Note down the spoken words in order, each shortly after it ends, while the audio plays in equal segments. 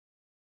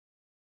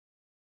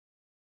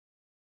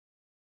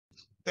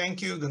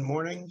Thank you. Good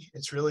morning.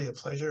 It's really a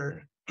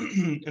pleasure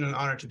and an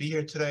honor to be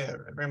here today.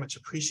 I very much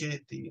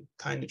appreciate the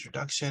kind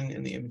introduction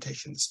and the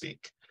invitation to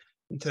speak.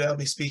 And today I'll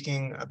be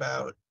speaking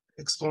about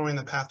exploring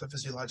the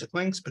pathophysiologic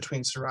links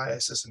between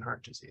psoriasis and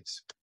heart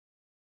disease.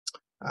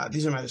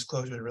 These are my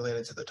disclosures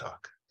related to the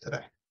talk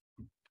today.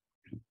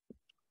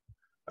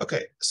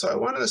 Okay, so I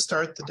wanted to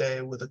start the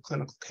day with a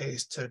clinical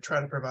case to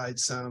try to provide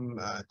some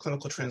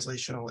clinical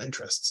translational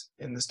interests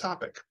in this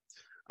topic.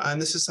 And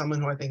this is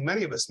someone who I think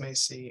many of us may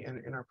see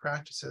in our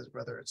practices,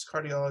 whether it's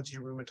cardiology,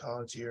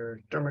 rheumatology,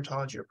 or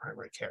dermatology, or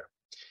primary care.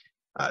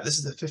 This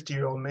is a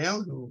 50-year-old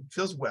male who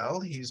feels well.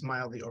 He's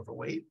mildly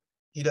overweight.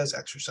 He does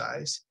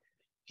exercise.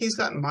 He's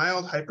got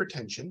mild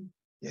hypertension,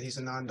 yet he's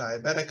a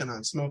non-diabetic, a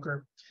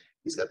non-smoker.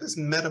 He's got this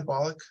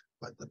metabolic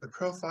like lipid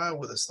profile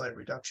with a slight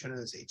reduction in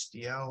his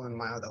HDL and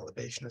mild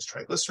elevation in his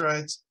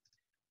triglycerides.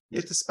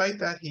 Yet despite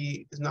that,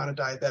 he is not a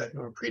diabetic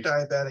nor a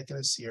pre-diabetic, and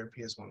his CRP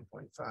is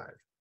 1.5.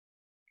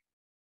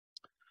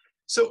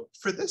 So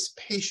for this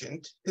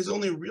patient, his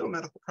only real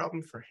medical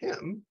problem for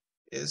him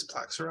is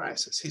plaque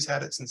psoriasis. He's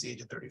had it since the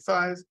age of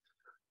 35.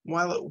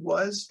 While it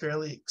was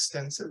fairly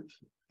extensive,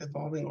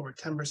 involving over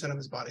 10% of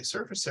his body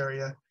surface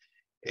area,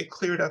 it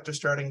cleared after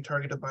starting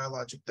targeted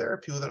biologic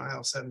therapy with an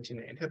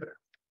IL-17A inhibitor.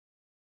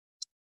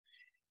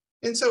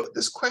 And so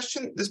this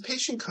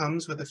patient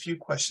comes with a few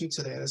questions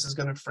today. This is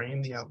going to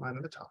frame the outline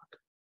of the talk.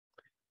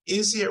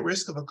 Is he at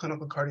risk of a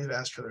clinical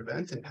cardiovascular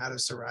event, and how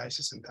does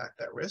psoriasis impact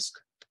that risk?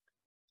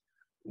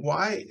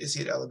 Why is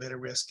he at elevated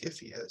risk if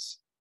he is?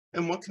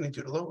 And what can he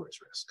do to lower his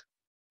risk?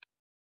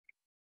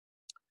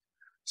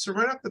 So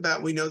right off the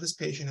bat, we know this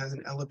patient has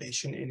an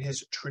elevation in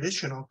his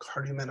traditional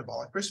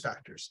cardiometabolic risk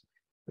factors.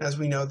 And as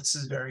we know, this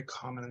is very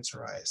common in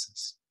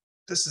psoriasis.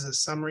 This is a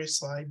summary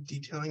slide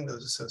detailing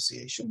those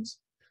associations,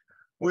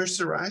 where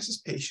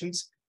psoriasis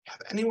patients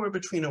have anywhere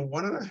between a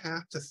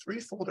 1.5 to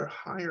 3-fold or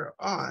higher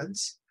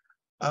odds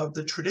of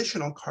the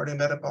traditional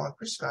cardiometabolic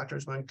risk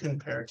factors when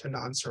compared to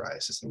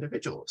non-psoriasis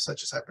individuals,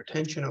 such as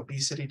hypertension,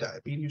 obesity,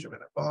 diabetes, or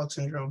metabolic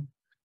syndrome,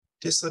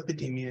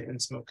 dyslipidemia,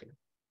 and smoking.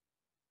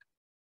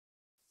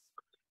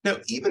 Now,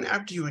 even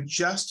after you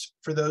adjust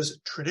for those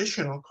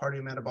traditional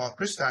cardiometabolic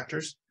risk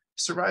factors,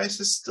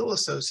 psoriasis still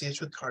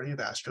associates with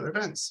cardiovascular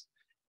events.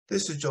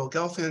 This is Joel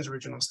Gelfand's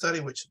original study,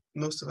 which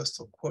most of us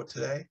still quote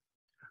today,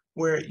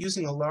 where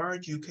using a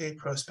large UK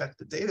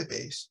prospective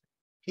database,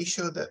 he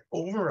showed that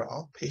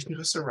overall, patients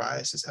with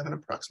psoriasis have an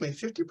approximately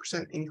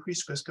 50%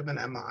 increased risk of an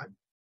MI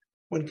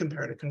when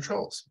compared to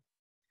controls.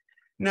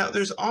 Now,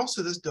 there's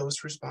also this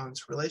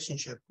dose-response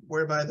relationship,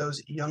 whereby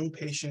those young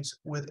patients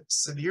with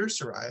severe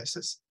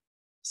psoriasis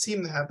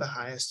seem to have the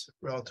highest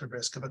relative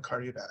risk of a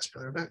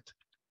cardiovascular event.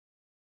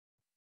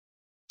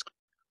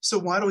 So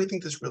why do we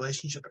think this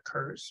relationship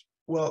occurs?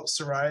 Well,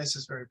 psoriasis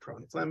is very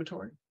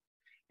pro-inflammatory,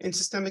 and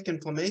systemic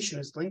inflammation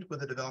is linked with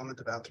the development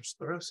of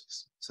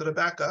atherosclerosis. So to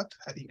back up,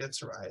 how do you get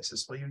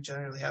psoriasis? Well, you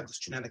generally have this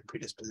genetic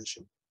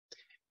predisposition.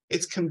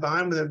 It's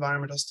combined with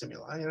environmental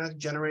stimuli, and that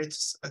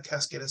generates a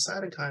cascade of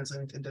cytokines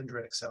linked to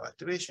dendritic cell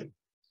activation.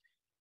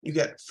 You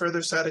get further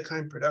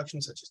cytokine production,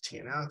 such as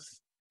TNF,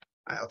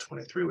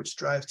 IL-23, which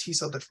drives T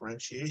cell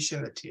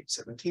differentiation at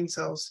Th17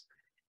 cells,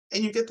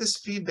 and you get this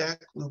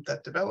feedback loop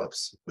that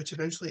develops, which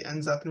eventually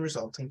ends up and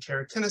results in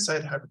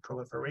keratinocyte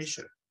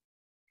hyperproliferation,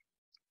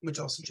 which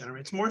also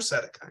generates more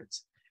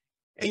cytokines.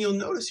 And you'll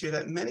notice here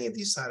that many of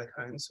these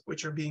cytokines,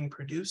 which are being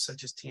produced,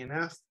 such as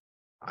TNF,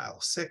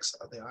 IL-6,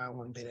 the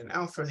IL-1 beta and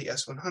alpha, the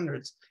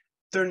S100s,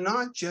 they're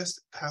not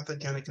just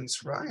pathogenic in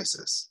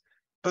psoriasis,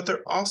 but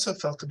they're also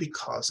felt to be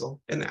causal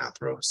in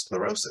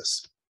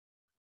atherosclerosis.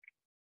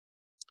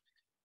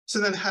 So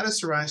then how does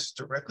psoriasis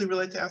directly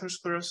relate to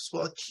atherosclerosis?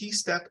 Well, a key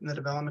step in the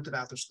development of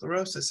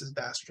atherosclerosis is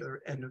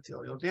vascular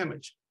endothelial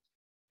damage.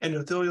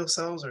 Endothelial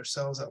cells are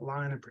cells that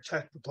line and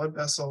protect the blood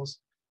vessels,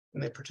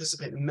 and they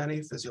participate in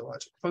many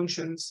physiologic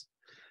functions.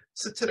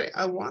 So today,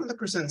 I wanted to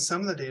present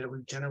some of the data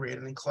we've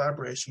generated in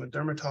collaboration with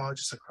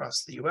dermatologists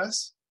across the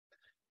US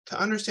to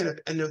understand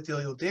if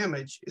endothelial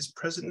damage is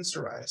present in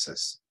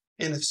psoriasis,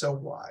 and if so,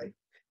 why,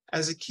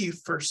 as a key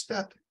first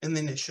step in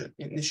the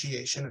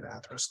initiation of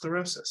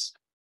atherosclerosis.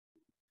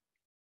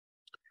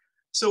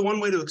 So one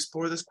way to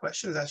explore this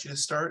question is actually to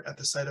start at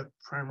the site of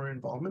primary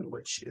involvement,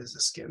 which is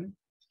the skin.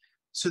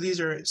 So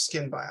these are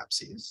skin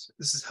biopsies.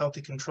 This is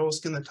healthy control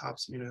skin. The top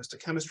is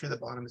immunohistochemistry, the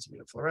bottom is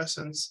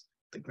immunofluorescence.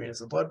 The green is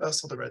the blood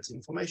vessel, the red is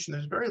inflammation.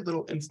 There's very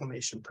little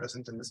inflammation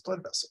present in this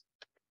blood vessel.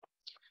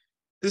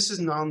 This is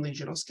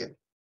non-lesional skin.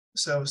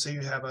 So say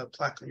you have a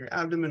plaque on your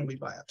abdomen, we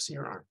biopsy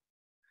your arm.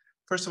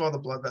 First of all, the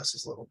blood vessel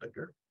is a little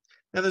bigger.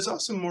 Now there's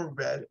also more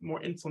red,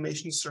 more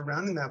inflammation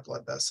surrounding that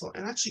blood vessel,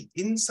 and actually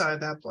inside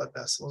that blood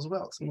vessel as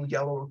well, some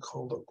yellow or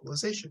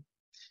co-localization.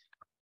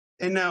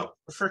 And now,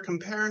 for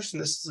comparison,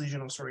 this is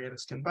lesional psoriatic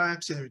skin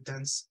biopsy. There are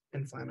dense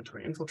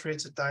inflammatory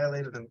infiltrates, a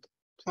dilated and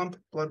plump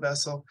blood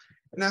vessel,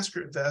 and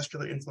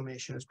vascular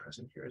inflammation is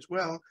present here as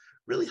well,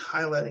 really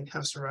highlighting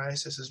how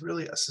psoriasis is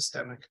really a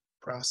systemic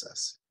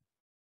process.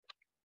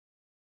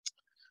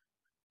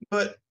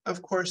 But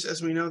of course,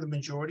 as we know, the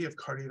majority of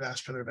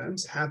cardiovascular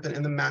events happen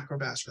in the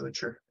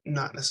macrovasculature,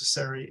 not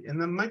necessarily in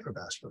the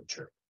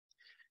microvasculature.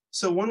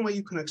 So one way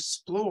you can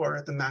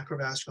explore the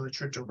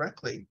macrovasculature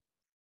directly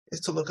is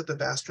to look at the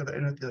vascular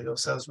endothelial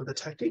cells with a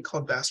technique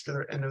called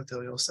vascular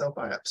endothelial cell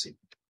biopsy.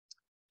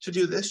 To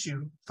do this,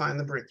 you find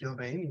the brachial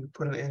vein, you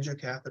put an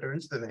angiocatheter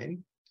into the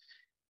vein.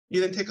 You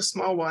then take a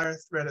small wire,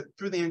 thread it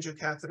through the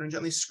angiocatheter, and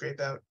gently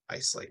scrape out,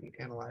 isolate, and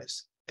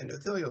analyze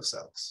endothelial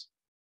cells.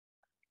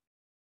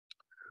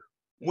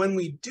 When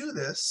we do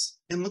this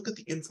and look at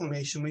the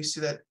inflammation, we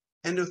see that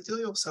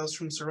endothelial cells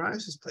from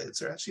psoriasis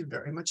platelets are actually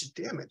very much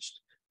damaged.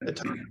 The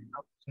top is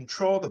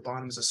control, the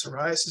bottom is a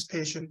psoriasis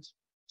patient.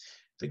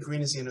 The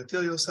green is the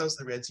endothelial cells,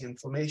 the red is the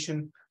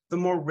inflammation. The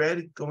more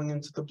red going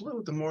into the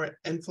blue, the more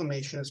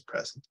inflammation is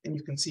present. And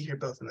you can see here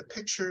both in the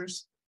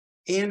pictures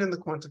and in the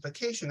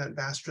quantification that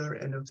vascular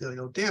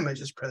endothelial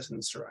damage is present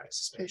in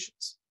psoriasis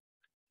patients.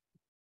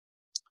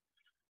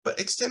 But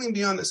extending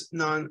beyond this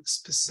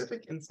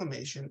non-specific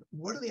inflammation,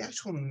 what are the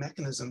actual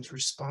mechanisms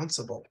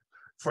responsible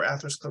for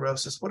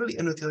atherosclerosis? What are the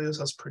endothelial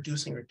cells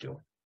producing or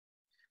doing?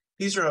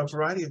 These are a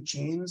variety of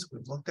genes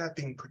we've looked at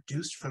being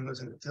produced from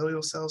those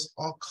endothelial cells,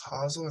 all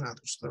causal in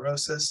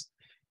atherosclerosis.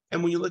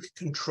 And when you look at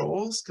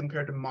controls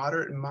compared to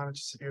moderate and moderate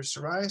to severe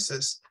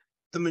psoriasis,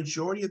 the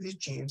majority of these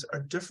genes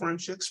are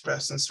differentially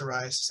expressed in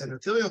psoriasis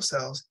endothelial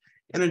cells,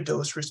 and a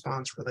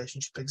dose-response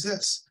relationship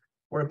exists,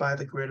 whereby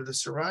the greater the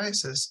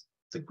psoriasis,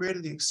 the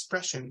greater the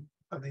expression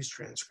of these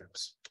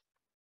transcripts.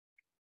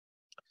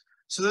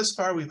 So thus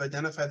far, we've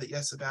identified that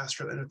yes, the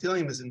vascular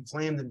endothelium is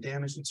inflamed and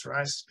damaged in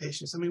psoriasis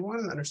patients, and we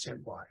want to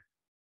understand why.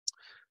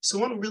 So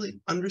one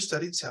really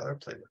understudied cell are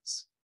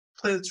platelets.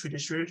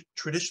 Platelets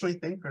traditionally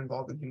think are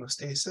involved in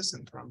hemostasis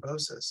and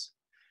thrombosis,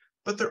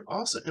 but they're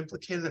also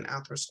implicated in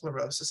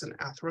atherosclerosis and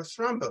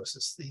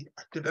atherothrombosis, the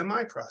active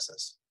MI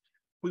process.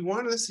 We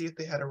wanted to see if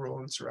they had a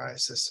role in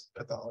psoriasis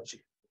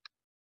pathology.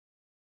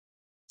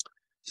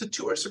 So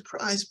to our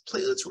surprise,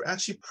 platelets were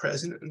actually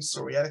present in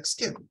psoriatic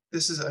skin.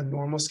 This is a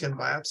normal skin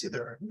biopsy.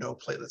 There are no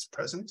platelets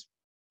present.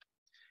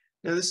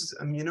 Now this is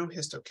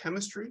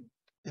immunohistochemistry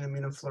and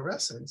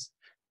immunofluorescence.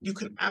 You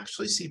can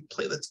actually see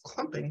platelets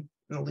clumping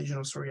in the lesion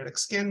of psoriatic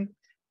skin,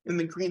 and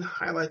the green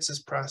highlights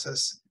this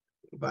process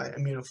by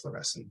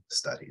immunofluorescent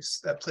studies,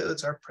 that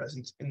platelets are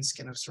present in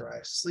skin of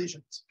psoriasis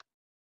lesions.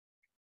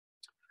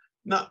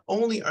 Not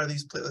only are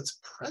these platelets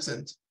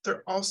present,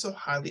 they're also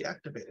highly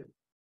activated.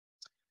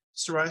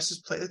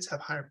 Psoriasis platelets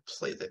have higher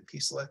platelet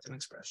p-selectin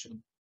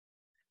expression.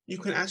 You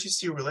can actually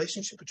see a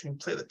relationship between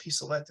platelet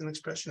p-selectin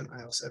expression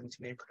and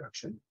IL-17A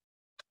production.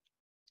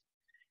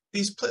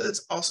 These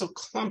platelets also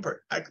clump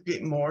or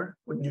aggregate more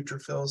with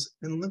neutrophils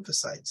and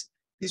lymphocytes.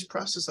 These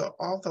processes are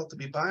all felt to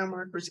be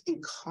biomarkers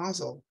and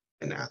causal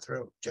in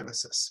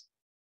atherogenesis.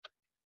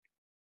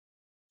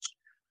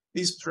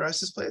 These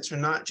psoriasis platelets are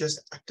not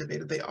just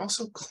activated, they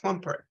also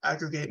clump or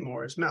aggregate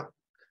more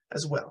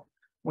as well.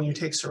 When you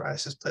take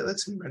psoriasis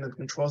platelets and random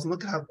controls and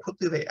look at how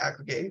quickly they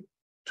aggregate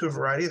to a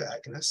variety of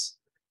agonists,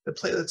 the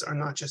platelets are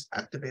not just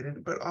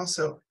activated, but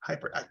also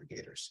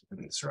hyperaggregators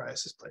in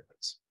psoriasis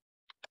platelets.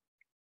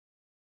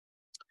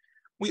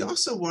 We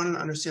also want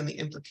to understand the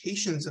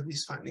implications of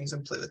these findings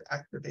in platelet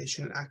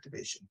activation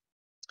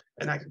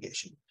and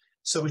aggregation.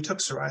 So we took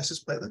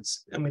psoriasis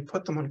platelets and we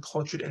put them on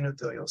cultured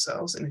endothelial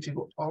cells. And if you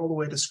go all the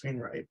way to screen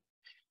right,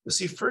 you'll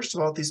see, first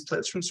of all, these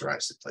platelets from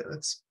psoriasis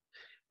platelets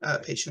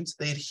patients,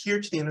 they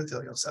adhere to the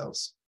endothelial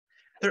cells.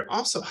 They're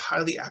also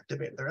highly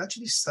activated. There are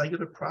actually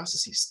cellular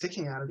processes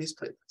sticking out of these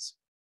platelets.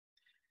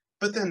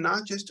 But then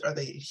not just are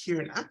they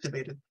adherent and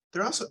activated,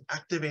 they're also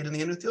activated in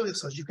the endothelial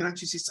cells. You can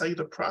actually see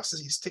cellular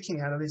processes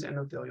sticking out of these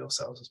endothelial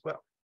cells as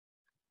well.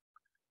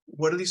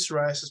 What are these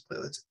psoriasis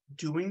platelets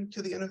doing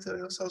to the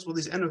endothelial cells? Well,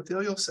 these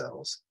endothelial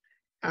cells,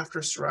 after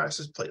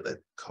psoriasis platelet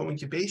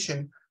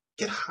co-incubation,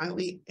 get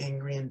highly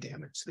angry and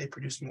damaged. So they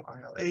produce more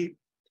IL-8,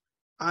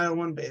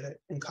 IL-1 beta,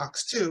 and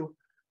COX-2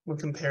 when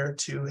compared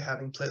to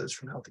having platelets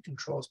from healthy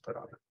controls put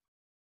on them.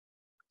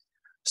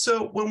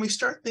 So when we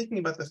start thinking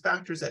about the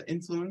factors that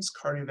influence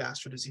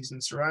cardiovascular disease and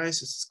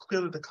psoriasis, it's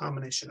clearly the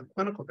combination of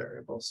clinical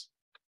variables.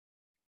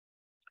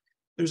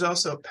 There's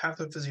also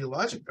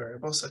pathophysiologic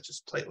variables such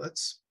as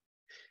platelets.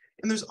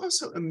 And there's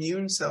also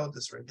immune cell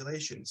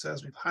dysregulation. So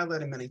as we've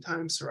highlighted many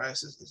times,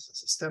 psoriasis is a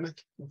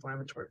systemic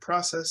inflammatory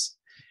process.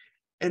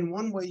 And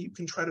one way you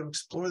can try to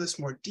explore this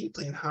more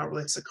deeply and how it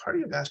relates to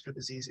cardiovascular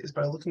disease is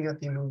by looking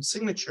at the immune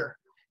signature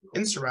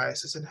in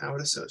psoriasis and how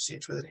it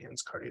associates with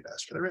enhanced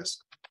cardiovascular risk.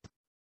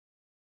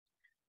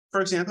 For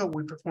example,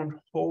 we performed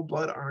whole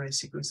blood RNA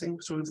sequencing.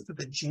 So we looked at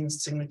the gene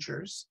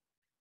signatures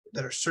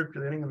that are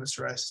circulating in the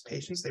psoriasis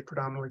patients. They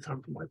predominantly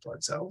come from white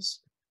blood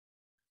cells.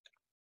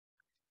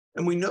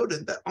 And we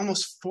noted that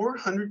almost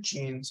 400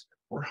 genes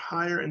were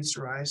higher in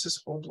psoriasis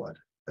whole blood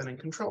than in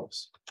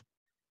controls.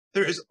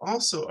 There is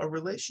also a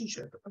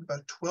relationship of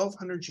about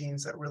 1,200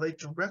 genes that relate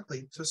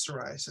directly to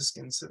psoriasis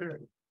skin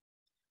severity.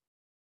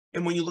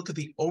 And when you look at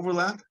the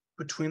overlap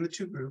between the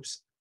two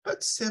groups,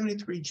 about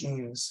 73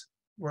 genes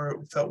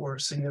were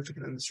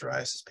significant in the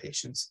psoriasis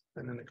patients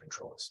than in the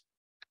controls.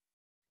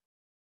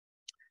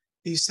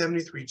 These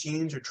 73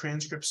 genes are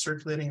transcripts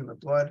circulating in the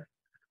blood,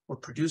 were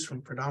produced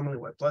from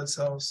predominantly white blood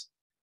cells,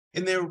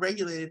 and they are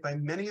regulated by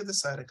many of the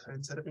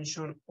cytokines that have been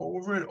shown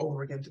over and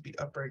over again to be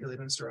upregulated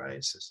in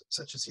psoriasis,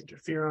 such as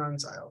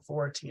interferons,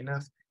 IL-4,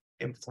 TNF,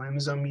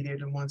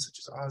 inflammasome-mediated ones such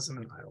as OSM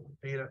and IL-1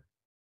 beta.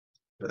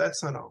 But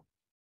that's not all.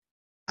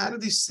 Out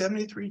of these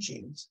 73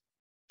 genes,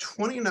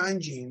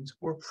 29 genes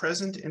were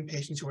present in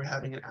patients who were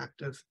having an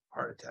active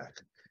heart attack.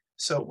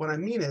 So what I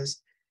mean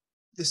is,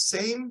 the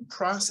same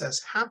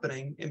process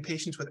happening in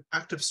patients with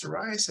active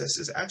psoriasis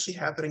is actually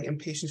happening in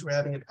patients who are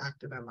having an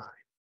active MI.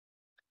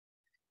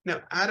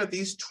 Now, out of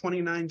these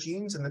 29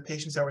 genes in the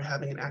patients that were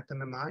having an active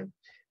MI,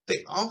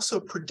 they also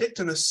predict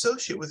and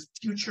associate with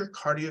future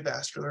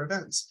cardiovascular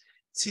events.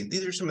 See,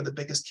 these are some of the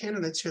biggest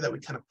candidates here that we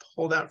kind of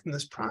pulled out from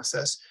this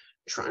process,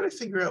 trying to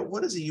figure out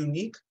what is a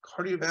unique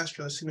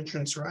cardiovascular signature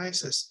in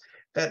psoriasis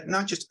that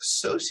not just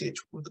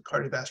associates with the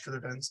cardiovascular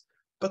events,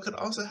 but could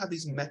also have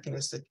these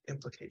mechanistic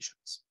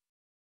implications.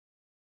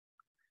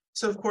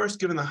 So, of course,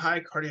 given the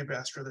high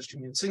cardiovascular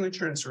immune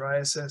signature in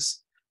psoriasis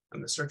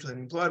and the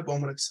circulating blood,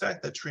 one would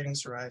expect that treating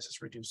psoriasis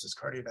reduces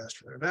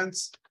cardiovascular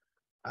events.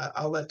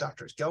 I'll let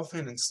Drs.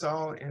 Gelfand and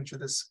Stahl answer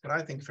this, what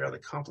I think, fairly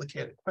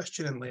complicated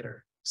question in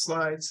later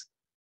slides.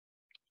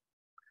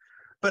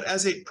 But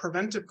as a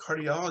preventive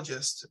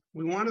cardiologist,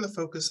 we wanted to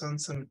focus on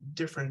some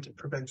different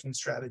prevention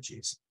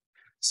strategies.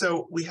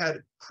 So we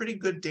had pretty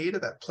good data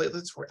that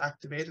platelets were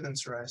activated in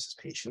psoriasis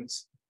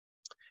patients.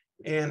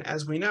 And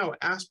as we know,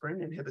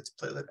 aspirin inhibits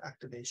platelet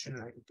activation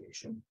and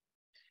aggregation.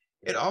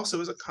 It also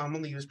is a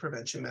commonly used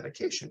prevention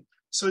medication.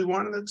 So we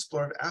wanted to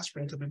explore if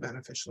aspirin could be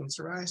beneficial in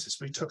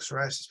psoriasis. We took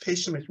psoriasis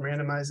patients, we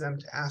randomized them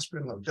to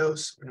aspirin low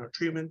dose or no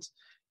treatment,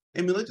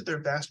 and we looked at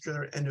their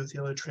vascular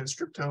endothelial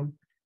transcriptome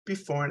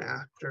before and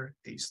after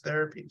these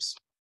therapies.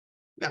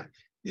 Now,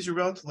 these are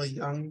relatively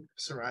young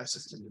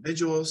psoriasis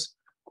individuals,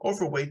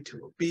 overweight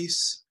to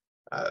obese,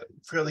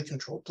 fairly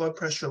controlled blood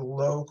pressure,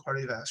 low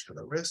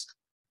cardiovascular risk,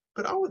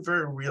 but all with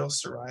very real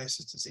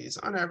psoriasis disease,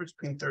 on average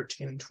between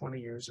 13 and 20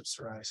 years of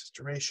psoriasis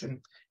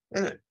duration,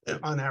 and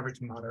on average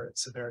moderate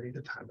severity at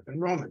the time of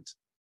enrollment.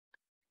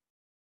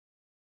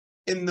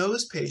 In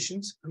those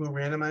patients who were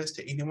randomized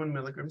to 81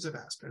 milligrams of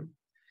aspirin,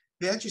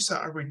 they actually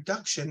saw a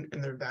reduction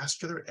in their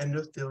vascular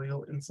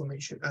endothelial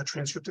inflammation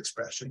transcript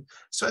expression,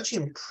 so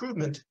actually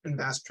improvement in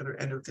vascular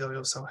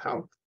endothelial cell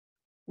health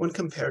when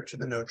compared to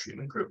the no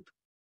treatment group.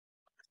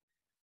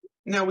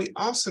 Now, we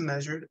also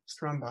measured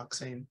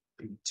thromboxane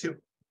B2.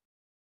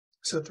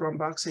 So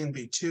thromboxane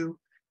B2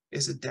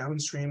 is a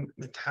downstream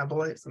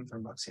metabolite from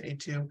thromboxane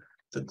A2.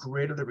 The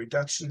greater the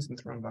reductions in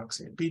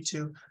thromboxane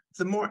B2,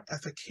 the more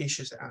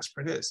efficacious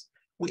aspirin is.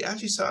 We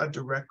actually saw a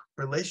direct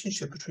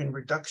relationship between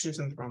reductions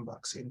in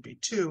thromboxane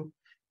B2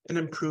 and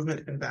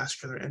improvement in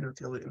vascular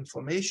endothelial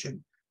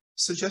inflammation,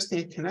 suggesting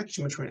a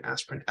connection between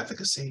aspirin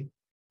efficacy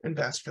and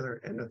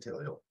vascular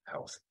endothelial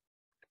health.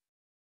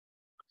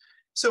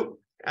 So,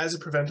 as a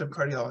preventive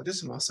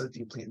cardiologist, I'm also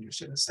deeply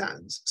interested in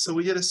statins. So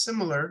we did a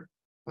similar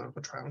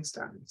clinical trial in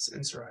statins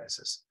in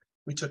psoriasis.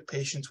 We took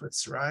patients with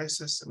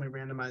psoriasis and we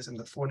randomized them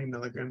to 40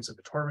 milligrams of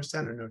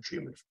atorvastatin or no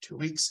treatment for 2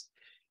 weeks.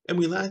 And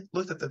we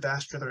looked at the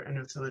vascular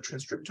endothelial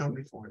transcriptome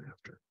before and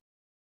after.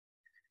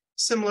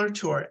 Similar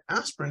to our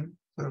aspirin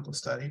clinical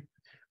study,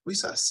 we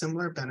saw a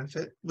similar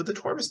benefit with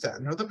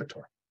atorvastatin or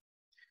Lipitor.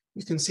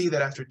 You can see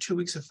that after 2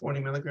 weeks of 40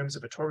 milligrams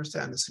of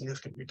atorvastatin, a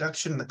significant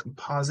reduction in the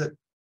composite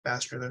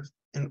vascular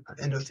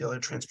endothelial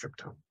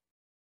transcriptome.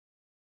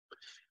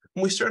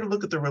 When we started to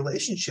look at the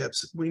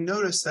relationships, we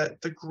noticed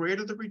that the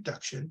greater the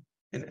reduction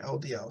in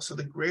LDL, so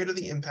the greater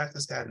the impact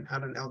the statin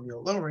had on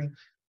LDL lowering,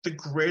 the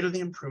greater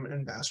the improvement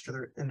in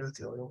vascular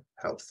endothelial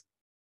health.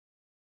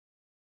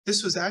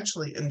 This was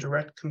actually in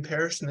direct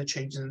comparison to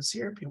changes in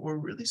CRP, where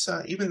we really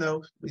saw, even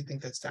though we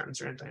think that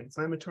statins are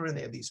anti-inflammatory and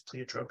they have these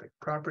pleiotropic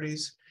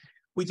properties,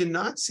 we did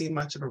not see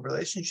much of a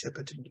relationship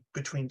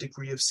between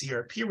degree of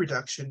CRP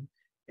reduction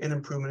and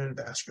improvement in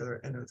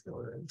vascular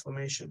endothelial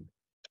inflammation.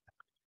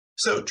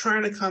 So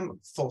trying to come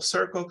full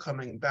circle,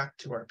 coming back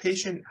to our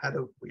patient, how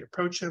do we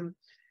approach him?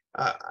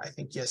 I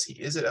think, yes, he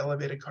is at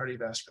elevated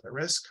cardiovascular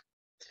risk.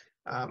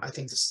 I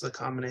think this is a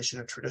combination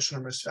of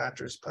traditional risk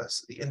factors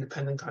plus the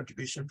independent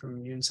contribution from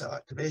immune cell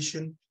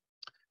activation.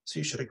 So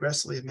you should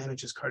aggressively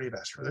manage his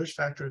cardiovascular risk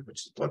factors,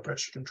 which is blood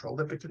pressure control,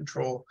 lipid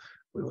control.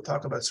 We will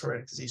talk about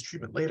psoriatic disease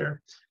treatment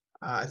later.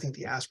 I think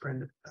the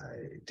aspirin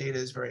data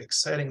is very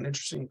exciting and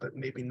interesting, but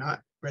maybe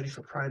not ready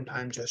for prime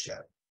time just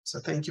yet. So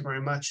thank you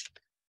very much.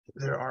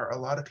 There are a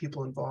lot of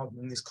people involved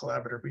in these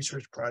collaborative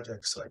research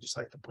projects, so I just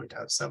like to point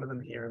out some of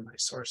them here and my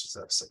sources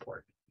of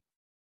support.